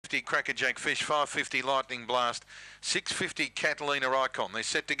450 Crackerjack Fish, 550 Lightning Blast, 650 Catalina Icon. They're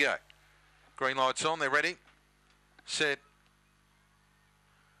set to go. Green lights on, they're ready. Set.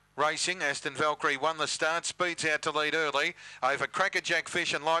 Racing, Aston Valkyrie won the start, speeds out to lead early over Crackerjack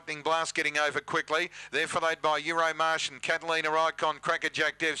Fish and Lightning Blast getting over quickly. They're followed by Euromarsh and Catalina Icon,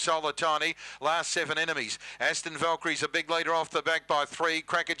 Crackerjack Dev, Solar Tiny. Last 7 enemies. Aston Valkyrie's a big leader off the back by 3.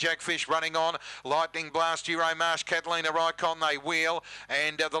 Crackerjack Fish running on. Lightning Blast, Euromarsh, Catalina Icon, they wheel.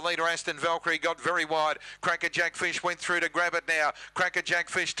 And the leader Aston Valkyrie got very wide. Crackerjack Fish went through to grab it now. Crackerjack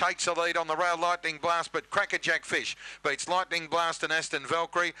Fish takes the lead on the rail, Lightning Blast, but Crackerjack Fish beats Lightning Blast and Aston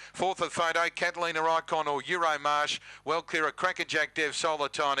Valkyrie. Fourth of photo, Catalina Icon or Euromarsh. Well clear of Crackerjack Dev, Solar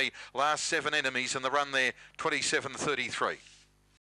Tiny. Last 7 enemies and the run there, 27.33.